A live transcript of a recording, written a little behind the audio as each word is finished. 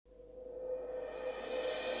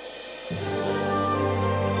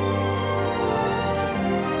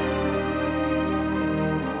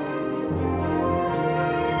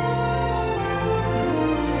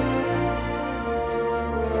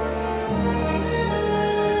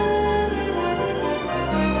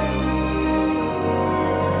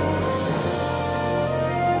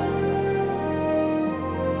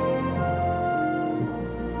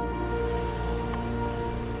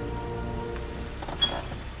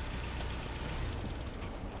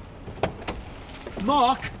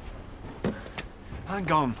Mark!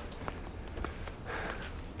 Hang on.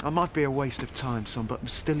 I might be a waste of time, son, but I'm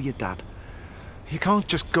still your dad. You can't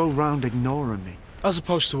just go round ignoring me. As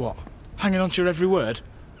opposed to what? Hanging on to your every word?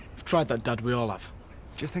 I've tried that, Dad, we all have.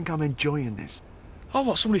 Do you think I'm enjoying this? Oh,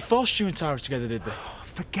 what, somebody forced you and Tara together, did they?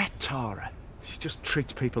 Forget Tara. She just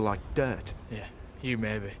treats people like dirt. Yeah, you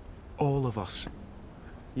maybe. All of us.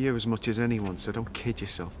 You as much as anyone, so don't kid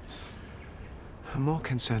yourself. I'm more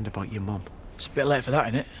concerned about your mum. It's a bit late for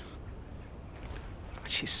that, innit?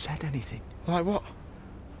 Has she said anything? Like what?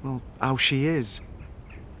 Well, how she is.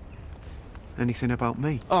 Anything about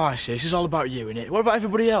me? Oh, I see. This is all about you, innit? What about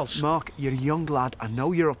everybody else? Mark, you're a young lad. I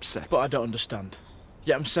know you're upset. But I don't understand.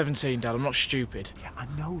 Yeah, I'm 17, Dad. I'm not stupid. Yeah, I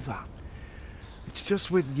know that. It's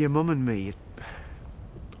just with your mum and me,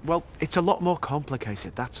 well, it's a lot more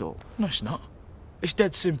complicated, that's all. No, it's not. It's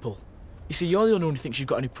dead simple. You see, you're the only one who thinks you've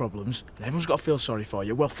got any problems, and everyone's got to feel sorry for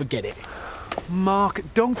you. Well, forget it. Mark,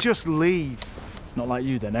 don't just leave. Not like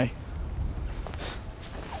you then, eh?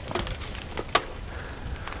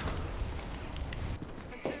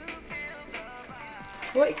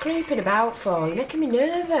 What are you creeping about for? You're making me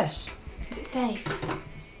nervous. Is it safe?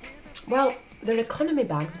 Well, they're economy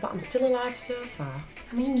bags, but I'm still alive so far.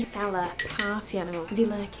 I mean, you fella, party animal. Is he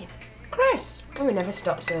lurking? Chris! Oh, he never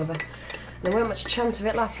stops over. There weren't much chance of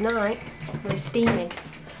it last night. We're steaming.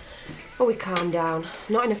 Oh, we calmed down.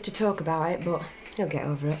 Not enough to talk about it, but he'll get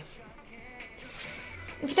over it.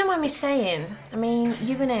 If you don't mind me saying, I mean,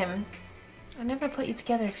 you and him, I never put you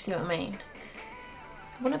together, if you see what I mean.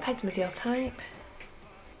 I wouldn't have pegged him as your type.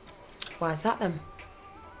 Why's that then?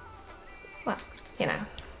 Well, you know.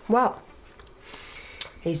 What?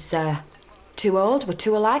 He's too old, we're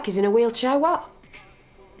too alike, he's in a wheelchair, what?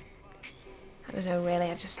 I don't know,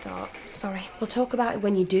 really, I just thought. Sorry. We'll talk about it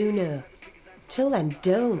when you do know. Till then,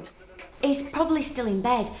 don't. He's probably still in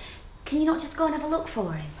bed. Can you not just go and have a look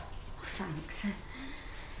for him? Oh, thanks.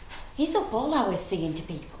 He's up all hours seeing to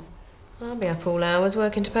people. I'll be up all hours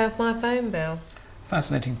working to pay off my phone bill.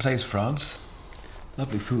 Fascinating place, France.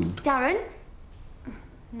 Lovely food. Darren?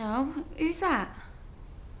 No, who's that?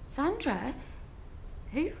 Sandra?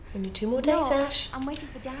 Who? Only 2 more days, No, Ash. I'm waiting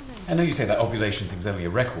for Darren. I know you say that ovulation thing's only a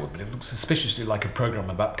record, but it looks suspiciously like a programme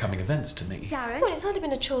of upcoming events to me. Darren? Well, it's hardly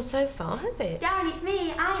been a chore so far, has it? Darren, it's me,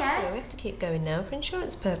 Yeah, Aya. we have to keep going now for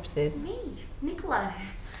insurance purposes. Me, Nicola.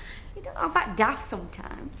 You don't have that daft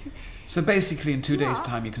sometimes. So basically in 2 days' What?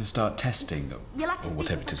 time you can start testing, You'll have to or speak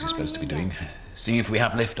whatever up it is the you're supposed to be pioneer. doing, seeing if we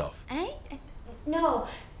have liftoff. Eh? No.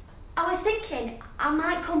 I was thinking I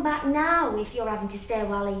might come back now if you're having to stay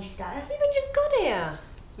while Easter. You've even just got here.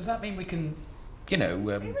 Does that mean we can, you know, Who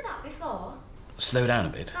were that before? slow down a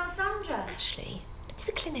bit? Oh, Sandra. Ashley, it's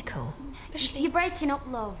a clinical. Especially You're breaking up,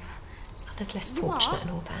 love. others less You fortunate are? and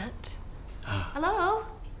all that. Hello?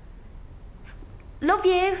 Love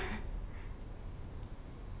you.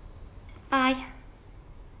 Bye.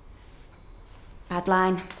 Bad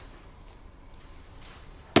line.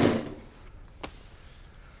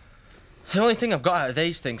 The only thing I've got out of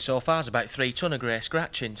these things so far is about 3 ton of grey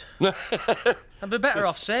scratchings. I'd be better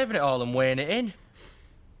off saving it all and weighing it in.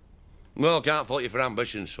 Well, can't fault you for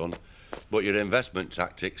ambition, son. But your investment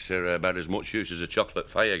tactics are about as much use as a chocolate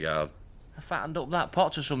fireguard. I fattened up that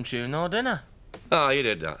pot to some tune, though, didn't I? Ah, you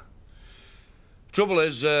did that. Trouble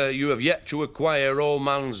is, you have yet to acquire old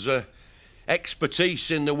man's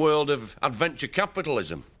expertise in the world of adventure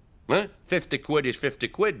capitalism. 50 quid is 50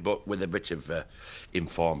 quid, but with a bit of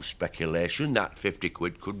informed speculation, that 50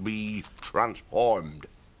 quid could be transformed.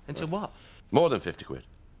 Into what? More than 50 quid.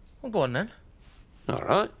 Well, go on then. All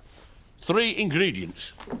right. 3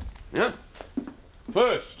 ingredients. Yeah?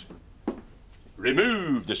 First,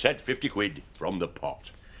 remove the said 50 quid from the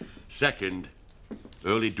pot. Second,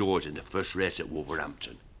 early doors in the first race at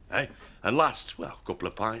Wolverhampton. Eh? And last, well, a couple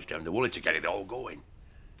of pints down the Woolly to get it all going.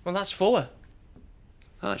 Well, that's 4.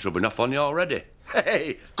 That's rubbing off on you already.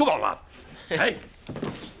 Hey, come on, lad. Hey.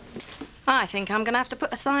 I think I'm going to have to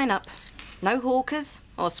put a sign up. No hawkers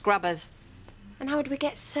or scrubbers. And how would we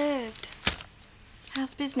get served?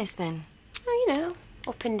 How's business then? Oh, you know,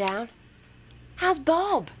 up and down. How's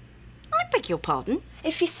Bob? I beg your pardon?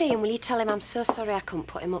 If you see him, will you tell him I'm so sorry I couldn't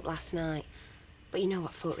put him up last night? But you know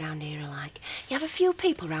what folk round here are like. You have a few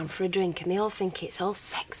people round for a drink and they all think it's all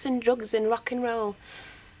sex and drugs and rock and roll.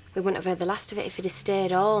 We wouldn't have heard the last of it if he'd have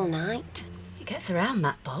stayed all night. He gets around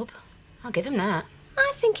that, Bob. I'll give him that.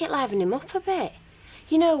 I think it livened him up a bit.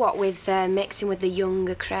 You know what, with mixing with the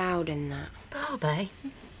younger crowd and that. Bob, eh?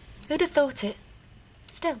 Who'd have thought it?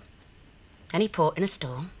 Still, any port in a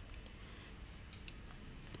storm.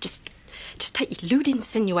 Just take your lewd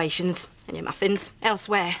insinuations and your muffins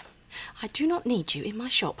elsewhere. I do not need you in my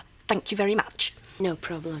shop. Thank you very much. No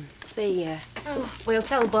problem. See ya. Oh, we'll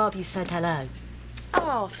tell Bob you said hello.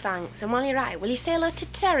 Oh, thanks. And while you're at it, will you say hello to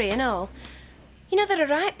Terry and all? You know, they're a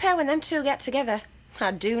right pair when them two get together.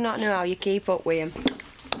 I do not know how you keep up with them.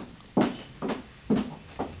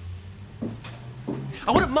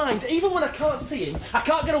 I wouldn't mind, even when I can't see him, I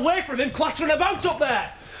can't get away from him clattering about up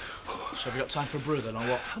there. So have you got time for a brew then, or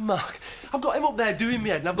what? Mark, I've got him up there doing me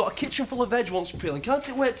head, and I've got a kitchen full of veg wants peeling. Can't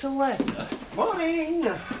it wait till later? Morning!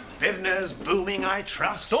 Business booming, I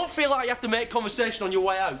trust. Don't feel like you have to make conversation on your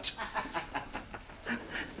way out.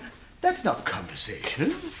 That's not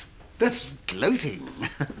conversation. That's gloating.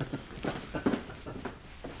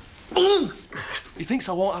 He thinks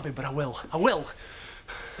I won't have him, but I will. I will.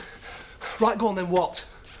 Right, go on then, what?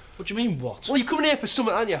 What do you mean, what? Well, you're coming here for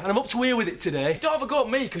something, aren't you? And I'm up to here with it today. Don't have a go at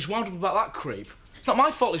me, because you wound up about that creep. It's not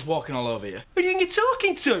my fault he's walking all over you. Who do you think you're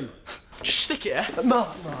talking to? Just stick it, eh? Mark.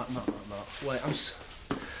 Wait,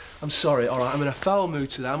 I'm sorry, all right? I'm in a foul mood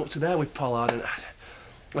today. I'm up to there with Pollard, and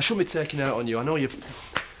I shouldn't be taking out on you. I know you're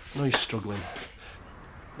struggling.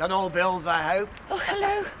 Not all bills, I hope. Oh,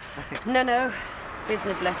 hello. No.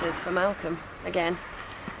 Business letters for Malcolm, again.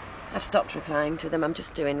 I've stopped replying to them. I'm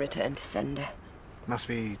just doing return to sender. Must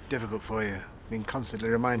be difficult for you, being constantly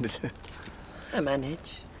reminded. I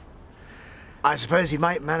manage. I suppose you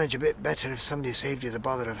might manage a bit better if somebody saved you the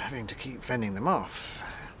bother of having to keep fending them off.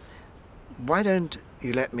 Why don't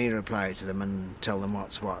you let me reply to them and tell them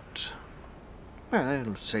what's what? Well,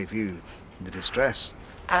 it'll save you the distress.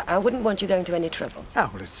 I wouldn't want you going to any trouble. Oh,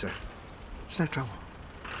 well, it's no trouble.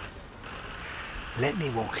 Let me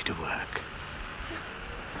walk you to work.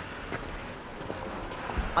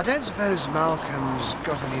 I don't suppose Malcolm's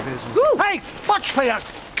got any business... Ooh! Hey, watch where you're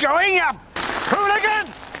going, you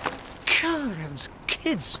hooligan! God,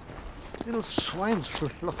 kids. Little swines,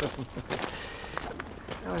 lot of them.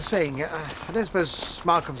 I was saying, I don't suppose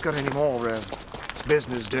Malcolm's got any more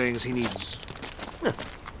business doings he needs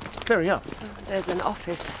clearing up. There's an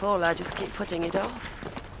office full. I just keep putting it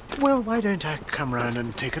off. Well, why don't I come round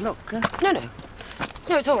and take a look? No,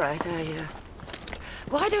 it's all right.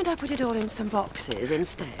 Why don't I put it all in some boxes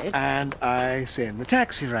instead? And I send the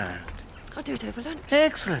taxi round. I'll do it over lunch.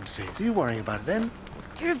 Excellent, saves you worrying about it then.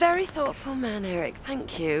 You're a very thoughtful man, Eric.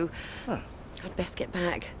 Thank you. Oh. I'd best get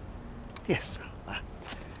back. Yes.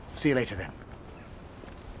 See you later then.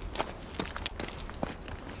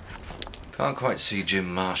 Can't quite see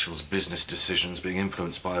Jim Marshall's business decisions being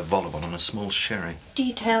influenced by a vol-au-vent on a small sherry.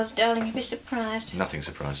 Details, darling, you'll be surprised. Nothing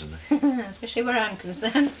surprises me. Especially where I'm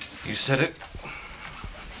concerned. You said it.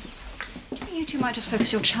 Do you think you two might just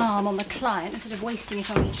focus your charm on the client instead of wasting it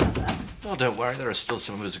on each other? Oh, don't worry, there are still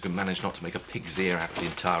some of us who can manage not to make a pig's ear out of the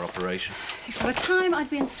entire operation. If there were time, I'd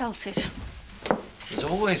be insulted. There's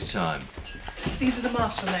always time. These are the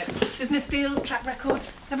Marshall notes. Business deals, track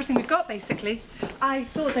records, everything we've got, basically. I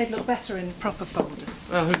thought they'd look better in proper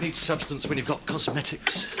folders. Well, who needs substance when you've got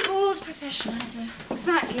cosmetics? It's called professionalism.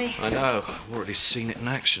 Exactly. I know. I've already seen it in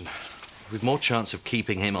action. We've more chance of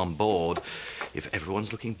keeping him on board if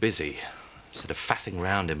everyone's looking busy, instead of faffing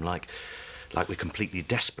round him like we're completely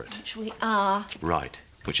desperate. Which we are. Right.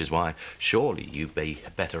 Which is why, surely you'd be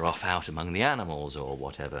better off out among the animals or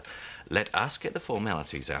whatever. Let us get the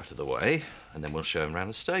formalities out of the way, and then we'll show him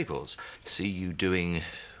round the stables. See you doing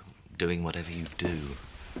whatever you do.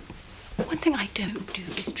 One thing I don't do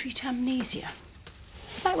is treat amnesia.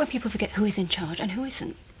 Like when people forget who is in charge and who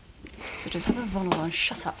isn't. So just have a vol-au-vent and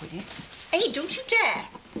shut up, will you? Hey, don't you dare!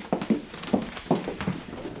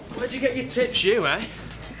 Where'd you get your tips, you, eh?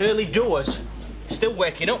 Early doors. Still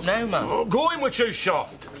waking up now, man. Oh, going with too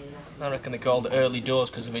soft. I reckon they called it early doors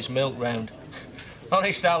because of his milk round.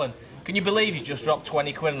 Honest, Alan, can you believe he's just dropped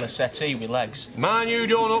 20 quid on a settee with legs? Man, you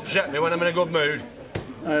don't upset me when I'm in a good mood.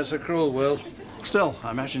 It's a cruel world. Still,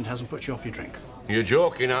 I imagine it hasn't put you off your drink. You're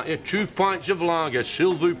joking, aren't you? 2 pints of lager,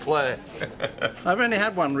 s'il vous plaît. I've only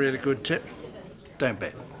had one really good tip. Don't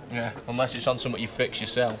bet. Yeah, unless it's on something you fix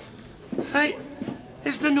yourself. Hey,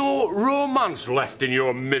 is there no romance left in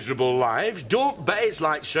your miserable lives? Don't bet is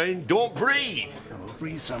like saying don't breathe. We'll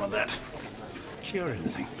breathe some of that. Cure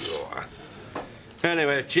anything.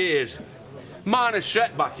 Anyway, cheers. Minor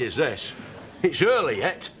setback is this. It's early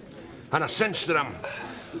yet, and I sense that I'm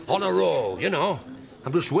on a roll, you know.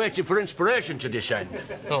 I'm just waiting for inspiration to descend.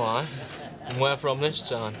 Oh, aye? And where from this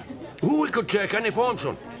time? Ooh, it could take any form,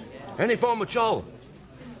 son. Any form at all.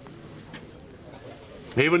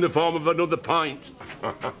 Even the form of another pint.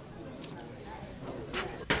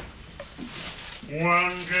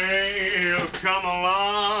 One day he'll come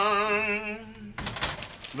along,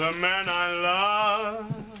 the man I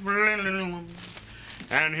love,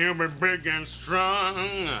 and he'll be big and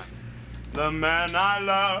strong, the man I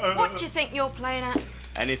love. What do you think you're playing at?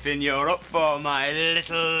 Anything you're up for, my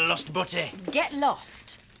little lost butty. Get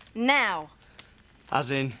lost. Now.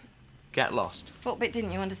 As in, get lost. What bit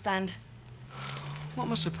didn't you understand? What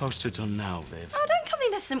am I supposed to do now, Viv? Oh, don't come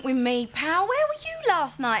innocent with me, pal. Where were you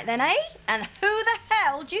last night, then, eh? And who the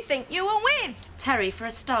hell do you think you were with? Terry, for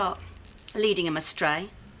a start. Leading him astray.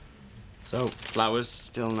 So, flowers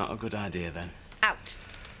still not a good idea, then? Out.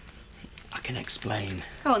 I can explain.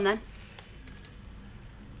 Go on, then.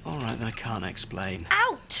 All right, then I can't explain.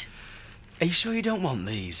 Out! Are you sure you don't want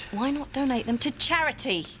these? Why not donate them to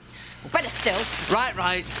charity? Or better still...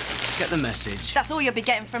 Right. Get the message. That's all you'll be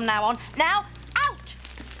getting from now on. Now, out!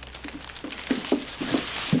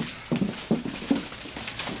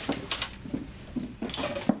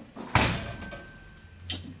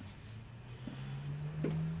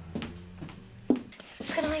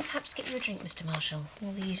 Can I perhaps get you a drink, Mr. Marshall?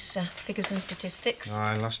 All these figures and statistics.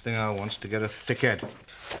 Aye, last thing I want's to get a thick head.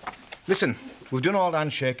 Listen, we've done all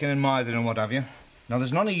handshaking and mithering and what have you. Now,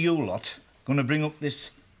 there's none of you lot going to bring up this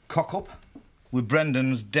cock-up with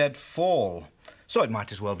Brendan's dead fall. So it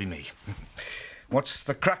might as well be me. What's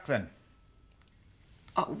the crack, then?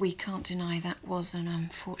 We can't deny that was an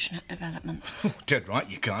unfortunate development. Dead right,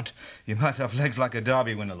 you can't. You might have legs like a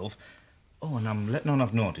derby winner, love. Oh, and I'm letting on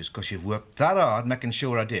I've noticed, because you've worked that hard making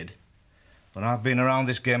sure I did. But I've been around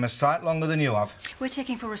this game a sight longer than you have. We're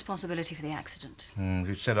taking full responsibility for the accident. If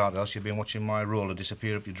you'd said aught else, you'd been watching my roller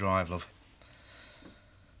disappear up your drive, love.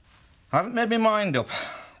 I haven't made my mind up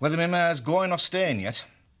whether my mare's going or staying yet.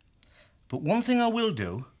 But one thing I will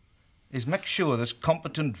do is make sure there's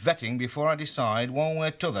competent vetting before I decide one way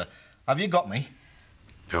or t'other. Have you got me?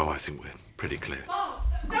 Oh, I think we're pretty clear. Mark,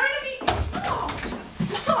 they're in a meeting.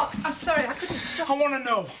 Mark, I'm sorry, I couldn't stop. I want to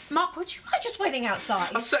know. Mark, would you mind just waiting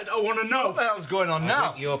outside? I said I want to know. What the hell's going on I now?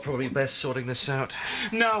 think you're probably best sorting this out.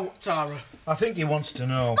 Now, Tara. I think he wants to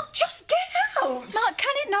know. Just get out! Mark,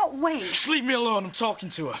 can it not wait? Just leave me alone. I'm talking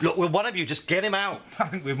to her. Look, will one of you just get him out? I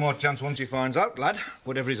think we've more chance once he finds out, lad,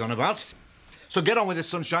 whatever he's on about. So get on with this,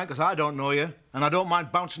 sunshine, because I don't know you, and I don't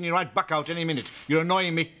mind bouncing you right back out any minute. You're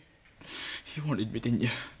annoying me. You wanted me, didn't you?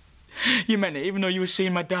 You meant it, even though you were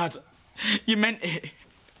seeing my dad. You meant it.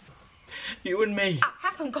 You and me. I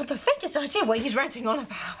haven't got the faintest idea what he's ranting on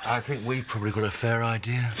about. I think we've probably got a fair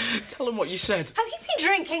idea. Tell him what you said. Have you been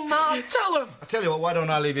drinking, Mark? Tell him. I tell you what, why don't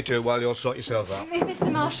I leave you to it while you'll sort yourselves out? Mr.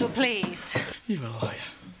 Marshall, please. You're a liar.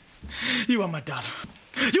 You and my dad.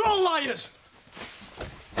 You're all liars!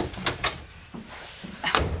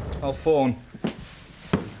 I'll phone.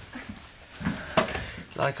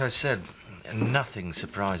 Like I said, nothing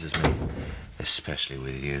surprises me, especially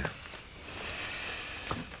with you.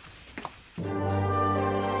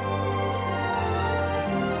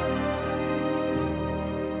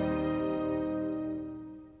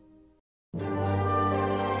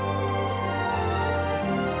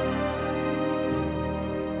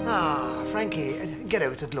 Frankie, get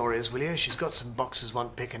over to Gloria's, will you? She's got some boxes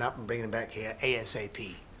want picking up and bringing them back here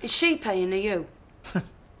ASAP. Is she paying or you?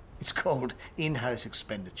 It's called in-house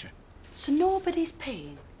expenditure. So nobody's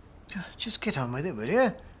paying? Just get on with it, will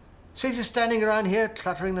you? Saves you standing around here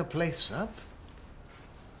cluttering the place up.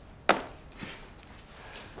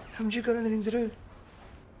 Haven't you got anything to do?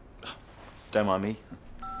 Don't mind me.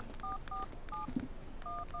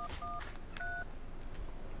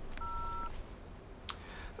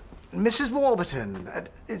 Mrs. Warburton.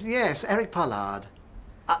 Yes, Eric Pollard.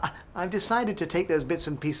 I've decided to take those bits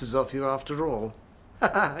and pieces off you after all.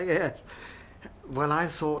 Yes. Well, I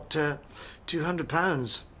thought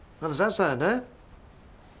 £200. How does that sound, eh?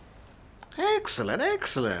 Excellent,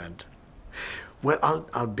 excellent. Well,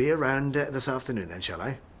 I'll be around this afternoon then, shall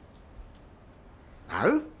I?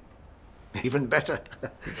 No? Even better.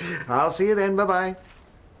 I'll see you then. Bye-bye.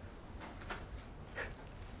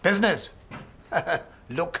 Business.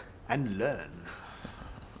 Look and learn.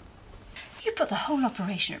 You put the whole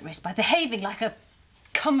operation at risk by behaving like a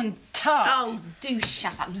common tart. Oh, do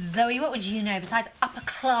shut up, Zoe. What would you know besides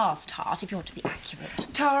upper-class tart, if you want to be accurate?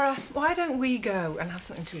 Tara, why don't we go and have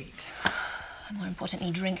something to eat? And more importantly,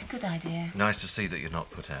 drink. Good idea. Nice to see that you're not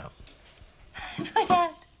put out. Put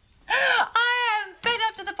out? I am fed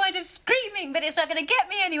up to the point of screaming, but it's not going to get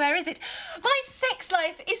me anywhere, is it? My sex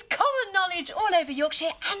life is common knowledge all over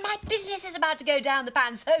Yorkshire, and my business is about to go down the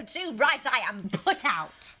pan, so too right I am put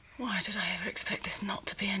out. Why did I ever expect this not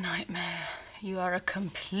to be a nightmare? You are a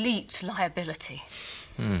complete liability.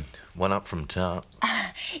 One up from Tart.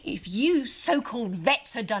 If you so-called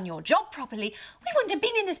vets had done your job properly, we wouldn't have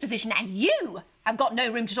been in this position, and you have got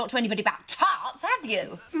no room to talk to anybody about Tart. chance, have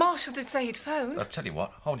you? Marshall did say he'd phone. I'll tell you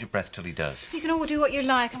what, hold your breath till he does. You can all do what you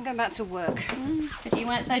like. I'm going back to work. But you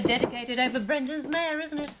weren't so dedicated over Brendan's mare,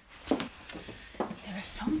 isn't it? There are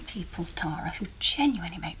some people, Tara, who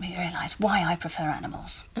genuinely make me realise why I prefer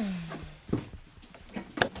animals.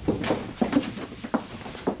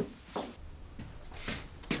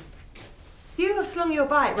 You have slung your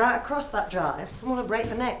bike right across that drive. Someone will break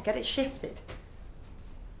the neck, get it shifted.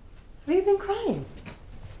 Have you been crying?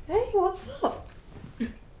 Hey, what's up?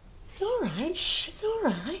 It's all right. Shh, it's all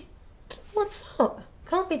right. What's up?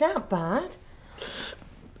 Can't be that bad.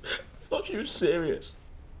 I thought she was serious.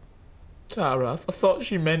 Tara, I thought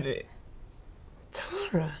she meant it.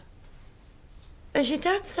 Tara? Has your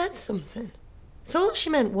dad said something? Thought she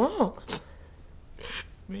meant what?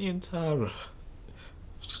 Me and Tara.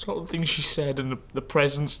 Just all the things she said and the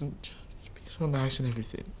presents and just being so nice and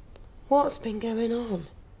everything. What's been going on?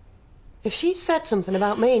 If she'd said something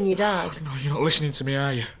about me and your dad... No, you're not listening to me,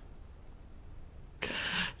 are you?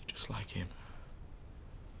 Just like him.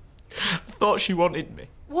 I thought she wanted me.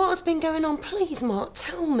 What has been going on? Please, Mark,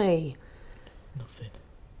 tell me. Nothing.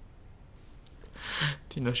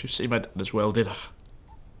 Didn't know she'd see my dad as well, did I?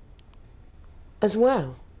 As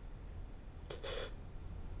well?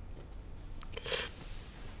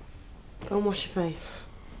 Go and wash your face.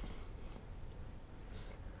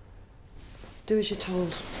 Do as you're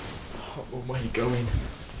told. Oh, where are you going?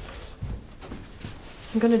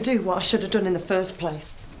 I'm going to do what I should have done in the first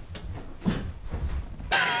place.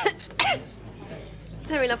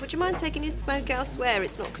 Terry, love, would you mind taking your smoke elsewhere?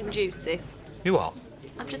 It's not conducive. You are?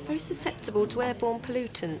 I'm just very susceptible to airborne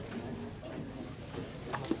pollutants.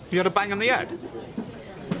 You had a bang on the head?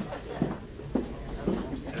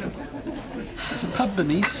 As a pub,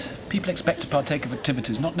 Bernice, people expect to partake of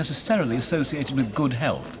activities not necessarily associated with good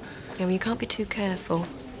health. Yeah, well, you can't be too careful.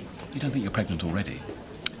 You don't think you're pregnant already?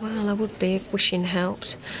 Well, I would be if wishing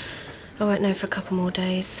helped. I won't know for a couple more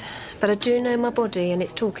days. But I do know my body, and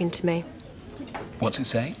it's talking to me. What's it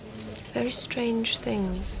saying? Very strange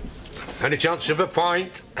things. Any chance of a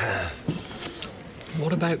pint?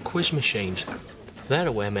 What about quiz machines? They're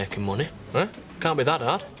a way of making money, huh? Can't be that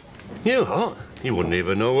hard. You what? You wouldn't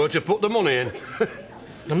even know where to put the money in.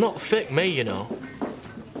 I'm not thick, me, you know.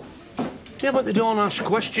 Yeah, but they don't ask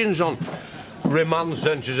questions on remand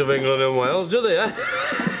centres of England and Wales, do they, eh?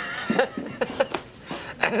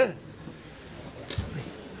 A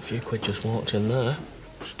few quid just walked in there.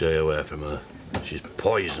 Stay away from her. She's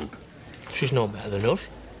poison. She's no better than us.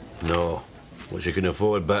 No, but she can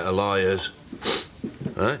afford better liars.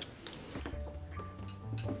 Eh?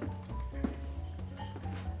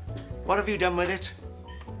 What have you done with it?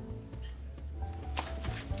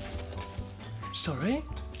 Sorry?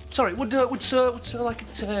 Sorry, would sir like a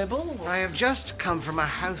table? I have just come from a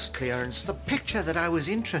house clearance. The picture that I was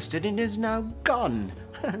interested in is now gone.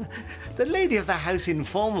 The lady of the house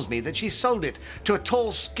informs me that she sold it to a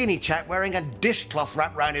tall, skinny chap wearing a dishcloth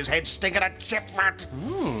wrapped round his head, stinking a chip fat.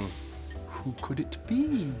 Who could it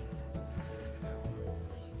be?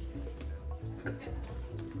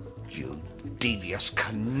 You devious,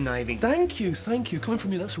 conniving... Thank you. Coming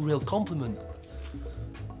from you, that's a real compliment.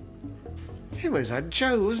 It was a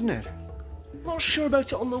Joe, wasn't it? Not sure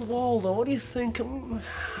about it on the wall, though. What do you think?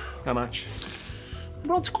 How much?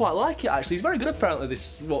 Rod's quite like it, actually. He's very good, apparently,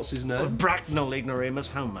 this... What's his name? Well, Bracknell ignoramus,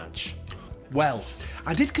 how much? Well,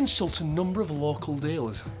 I did consult a number of local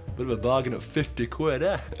dealers. Bit of a bargain at 50 quid,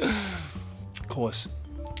 eh? Of course,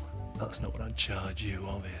 that's not what I'd charge you,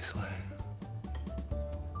 obviously.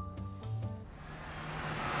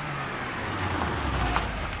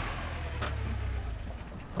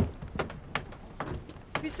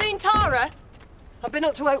 Have you seen Tara? I've been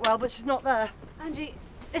up to Oakwell, but she's not there. Angie,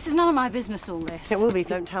 this is none of my business, all this. It will be if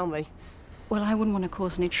you don't tell me. Well, I wouldn't want to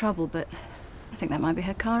cause any trouble, but I think that might be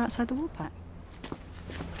her car outside the Woolpack.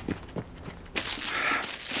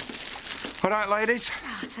 All right, ladies?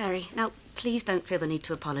 Oh, Terry, now, please don't feel the need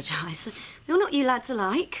to apologise. You're not you lads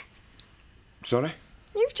alike. Sorry?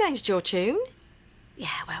 You've changed your tune. Yeah,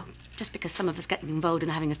 well, just because some of us get involved in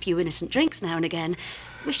having a few innocent drinks now and again,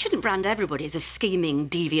 we shouldn't brand everybody as a scheming,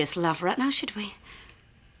 devious love rat now, should we?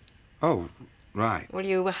 Oh, right. Well,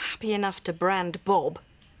 you were happy enough to brand Bob.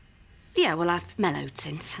 Yeah, well, I've mellowed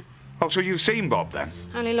since. Oh, so you've seen Bob, then?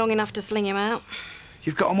 Only long enough to sling him out.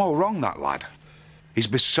 You've got him all wrong, that lad. He's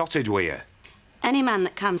besotted with you. Any man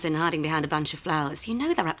that comes in hiding behind a bunch of flowers, you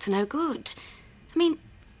know they're up to no good. I mean,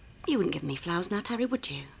 you wouldn't give me flowers now, Terry, would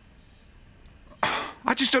you?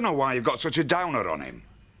 I just don't know why you've got such a downer on him.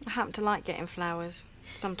 I happen to like getting flowers,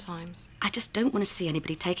 sometimes. I just don't want to see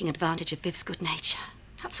anybody taking advantage of Viv's good nature.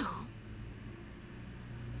 That's all.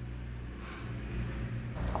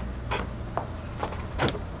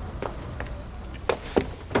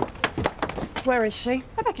 Where is she?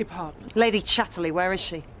 I beg your pardon? Lady Chatterley, where is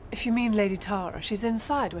she? If you mean Lady Tara, she's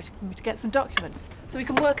inside waiting for me to get some documents, so we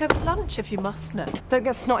can work over lunch if you must know. Don't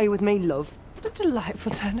get snotty with me, love. What a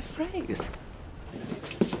delightful turn of phrase.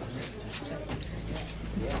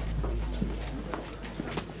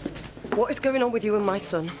 What is going on with you and my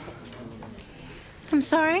son? I'm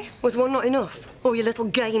sorry? Was one not enough? All your little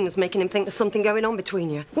games making him think there's something going on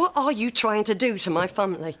between you. What are you trying to do to my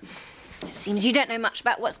family? It seems you don't know much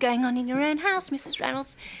about what's going on in your own house, Mrs.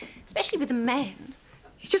 Reynolds, especially with the men.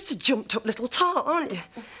 You're just a jumped-up little tart, aren't you?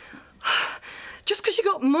 Just because you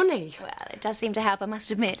got money. Well, it does seem to help, I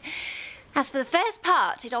must admit. As for the first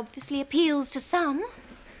part, it obviously appeals to some.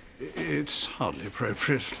 It's hardly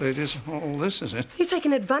appropriate, ladies, all this, is it? You're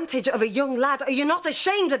taking advantage of a young lad. Are you not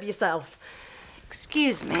ashamed of yourself?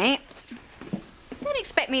 Excuse me. Don't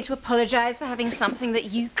expect me to apologise for having something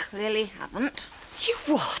that you clearly haven't. You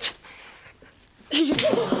what?